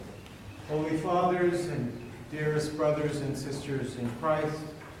Holy Fathers and dearest brothers and sisters in Christ,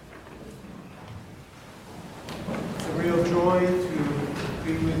 it's a real joy to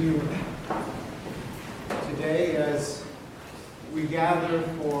be with you today as we gather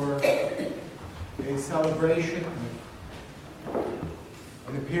for a celebration,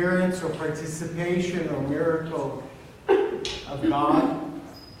 an appearance or participation or miracle of God,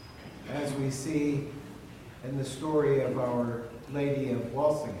 as we see in the story of Our Lady of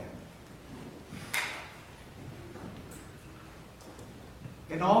Walsingham.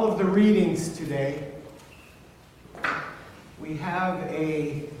 In all of the readings today, we have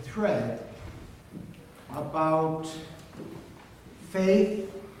a thread about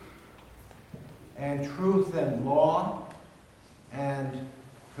faith and truth and law and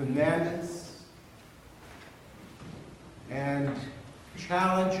commandments and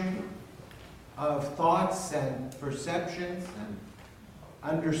challenging of thoughts and perceptions and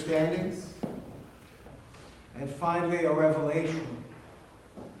understandings, and finally a revelation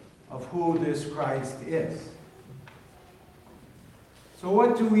of who this Christ is. So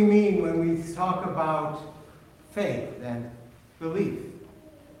what do we mean when we talk about faith and belief?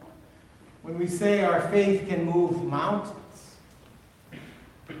 When we say our faith can move mountains,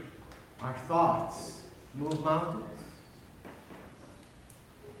 our thoughts move mountains.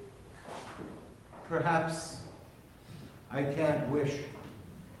 Perhaps I can't wish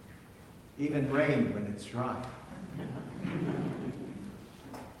even rain when it's dry.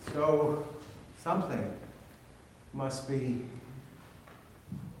 So something must be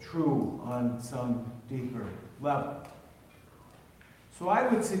true on some deeper level. So I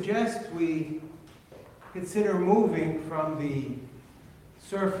would suggest we consider moving from the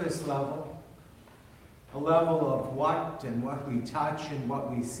surface level, a level of what and what we touch and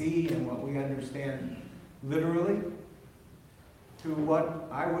what we see and what we understand literally, to what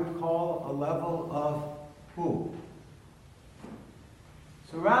I would call a level of who.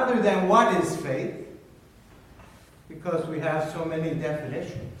 So rather than what is faith, because we have so many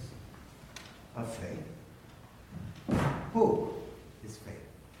definitions of faith, who is faith?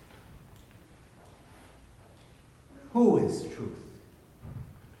 Who is truth?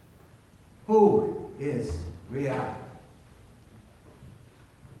 Who is reality?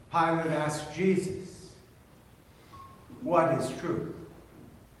 Pilate asked Jesus, what is truth?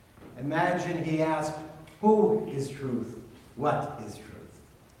 Imagine he asked, who is truth? What is truth?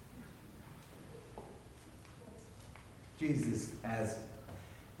 Jesus has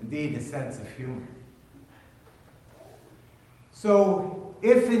indeed a sense of humor. So,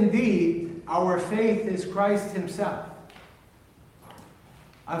 if indeed our faith is Christ himself,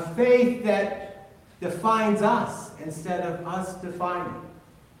 a faith that defines us instead of us defining,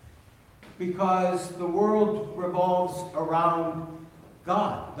 because the world revolves around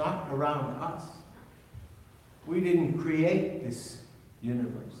God, not around us. We didn't create this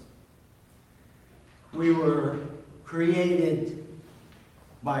universe. We were created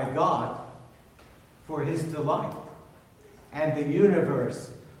by God for his delight, and the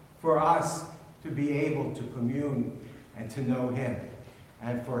universe for us to be able to commune and to know him,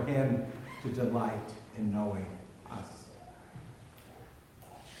 and for him to delight in knowing us.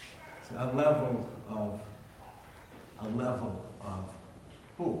 It's a level of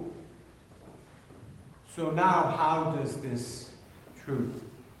who. So now, how does this truth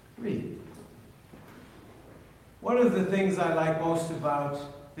read? One of the things I like most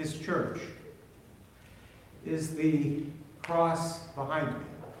about this church is the cross behind me,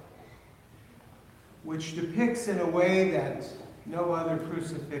 which depicts in a way that no other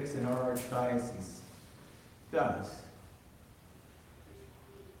crucifix in our archdiocese does.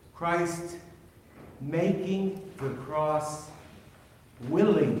 Christ making the cross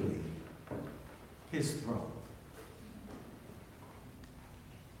willingly his throne.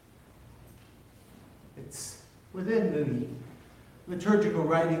 It's within the liturgical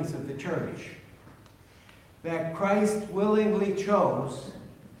writings of the church that Christ willingly chose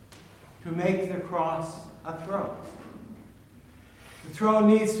to make the cross a throne. The throne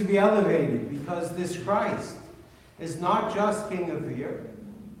needs to be elevated because this Christ is not just King of the earth,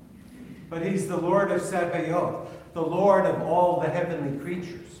 but he's the Lord of Sabaoth, the Lord of all the heavenly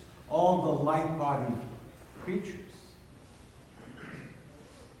creatures, all the light-bodied creatures.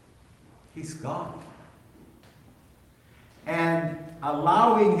 He's God. And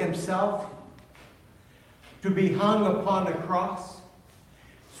allowing himself to be hung upon a cross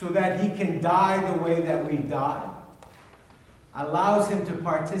so that he can die the way that we die, allows him to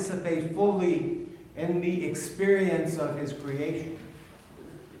participate fully in the experience of his creation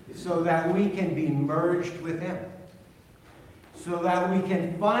so that we can be merged with him, so that we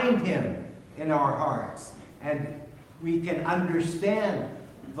can find him in our hearts and we can understand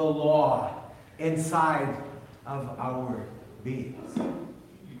the law inside of our beings.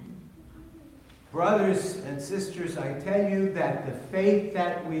 Brothers and sisters, I tell you that the faith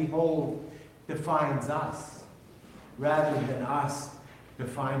that we hold defines us, rather than us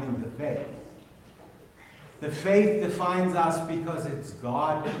defining the faith. The faith defines us because it's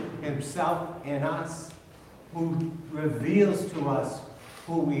God himself in us who reveals to us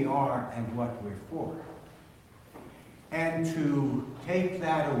who we are and what we're for. And to take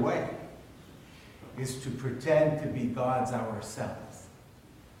that away is to pretend to be gods ourselves,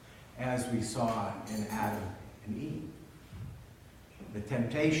 as we saw in Adam and Eve. The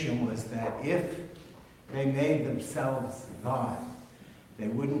temptation was that if they made themselves God, they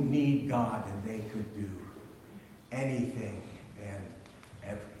wouldn't need God and they could do anything and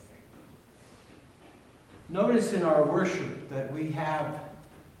everything. Notice in our worship that we have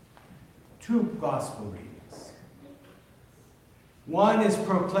two gospel readings. One is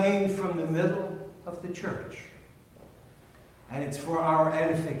proclaimed from the middle of the church, and it's for our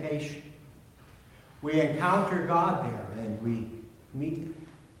edification. We encounter God there and we meet him.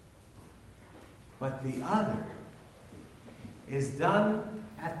 But the other is done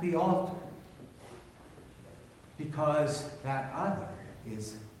at the altar, because that other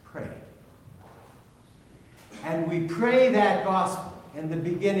is prayed. And we pray that gospel. In the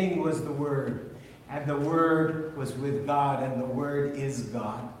beginning was the Word, and the Word was with God, and the Word is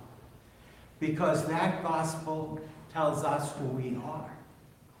God. Because that gospel tells us who we are.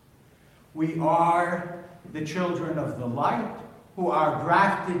 We are the children of the light, who are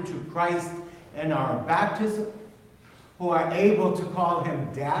grafted to Christ in our baptism, who are able to call him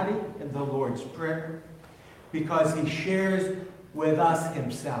Daddy in the Lord's Prayer, because he shares with us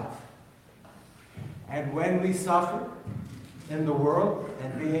himself. And when we suffer in the world,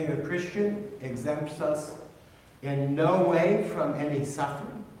 and being a Christian exempts us in no way from any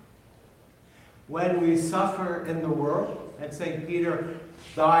suffering. When we suffer in the world, and St. Peter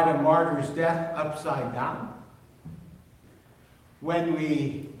died a martyr's death upside down. When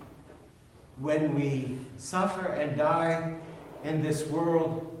we suffer and die in this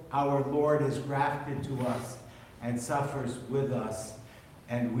world, our Lord is grafted to us and suffers with us,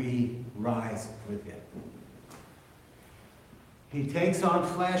 and we rise with him. He takes on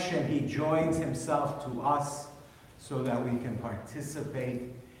flesh and he joins himself to us so that we can participate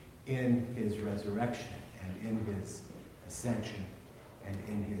in his resurrection and in his ascension and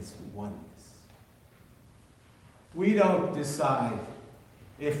in his oneness. We don't decide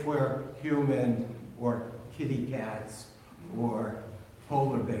if we're human or kitty cats or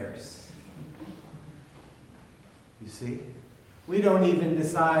polar bears. You see? We don't even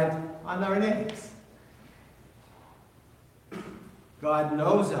decide on our names. God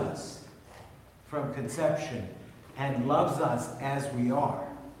knows us from conception and loves us as we are.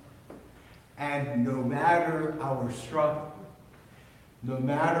 And no matter our struggle, no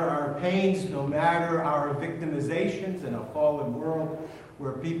matter our pains, no matter our victimizations in a fallen world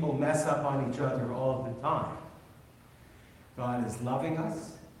where people mess up on each other all the time, God is loving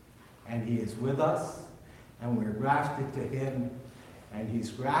us, and he is with us, and we're grafted to him, and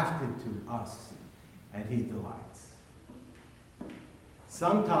he's grafted to us, and he delights.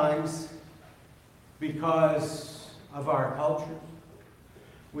 Sometimes, because of our culture,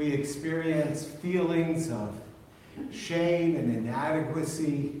 we experience feelings of shame and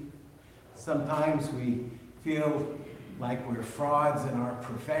inadequacy. Sometimes we feel like we're frauds in our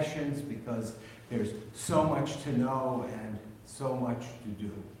professions because there's so much to know and so much to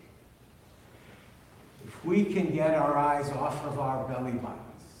do. If we can get our eyes off of our belly buttons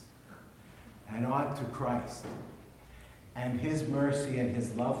and onto Christ and his mercy and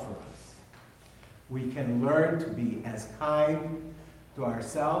his love for us, we can learn to be as kind to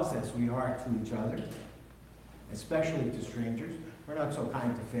ourselves as we are to each other, especially to strangers. We're not so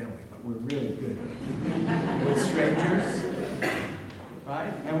kind to family, but we're really good with strangers,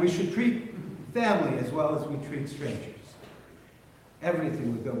 right? And we should treat family as well as we treat strangers.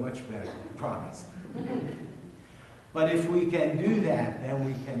 Everything would go much better, I promise. But if we can do that, then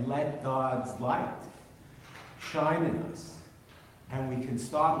we can let God's light shine in us, and we can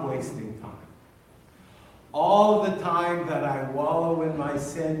stop wasting time. All the time that I wallow in my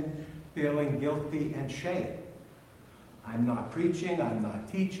sin, feeling guilty and shame. I'm not preaching, I'm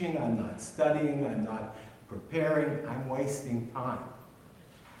not teaching, I'm not studying, I'm not preparing, I'm wasting time.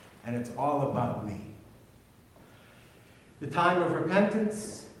 And it's all about me. The time of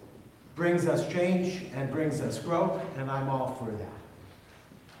repentance brings us change and brings us growth, and I'm all for that.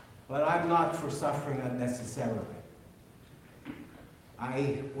 But I'm not for suffering unnecessarily.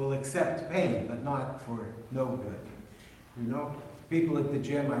 I will accept pain, but not for no good. You know, people at the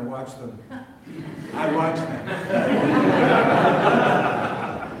gym, I watch them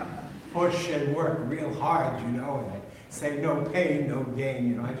push and work real hard, you know, and they say no pain, no gain.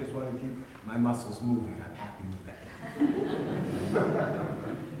 You know, I just want to keep my muscles moving. I'm happy with that.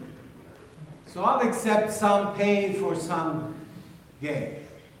 So I'll accept some pain for some gain.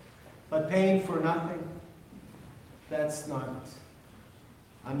 But pain for nothing, that's not,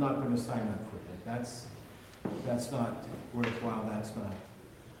 I'm not going to sign up for that. That's not worthwhile. That's not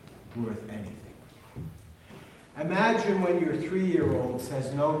worth anything. Imagine when your 3-year-old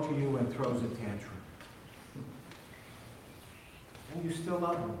says no to you and throws a tantrum. And you still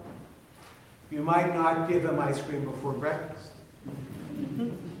love him. You might not give him ice cream before breakfast.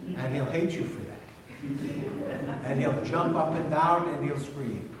 And he'll hate you for that. And he'll jump up and down and he'll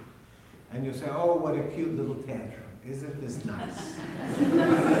scream. And you'll say, oh, what a cute little tantrum. Isn't this nice?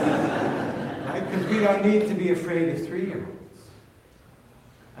 Right? Because we don't need to be afraid of 3-year-olds.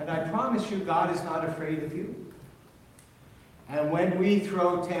 And I promise you, God is not afraid of you. And when we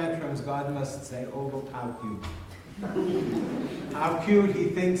throw tantrums, God must say, oh, look how cute. How cute he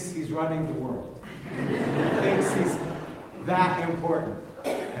thinks he's running the world. He thinks he's that important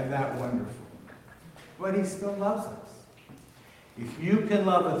and that wonderful. But he still loves us. If you can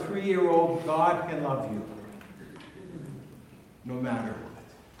love a 3-year-old, God can love you. No matter what.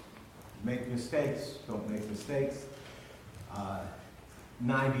 Make mistakes, don't make mistakes.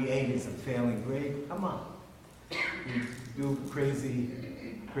 98 is a failing grade. Come on. You do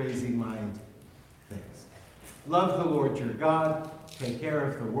crazy mind things. Love the Lord your God, take care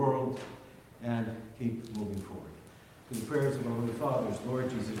of the world, and keep moving forward. To the prayers of our Holy Fathers, Lord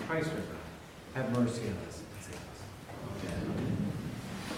Jesus Christ our God, have mercy on us and save us. Amen.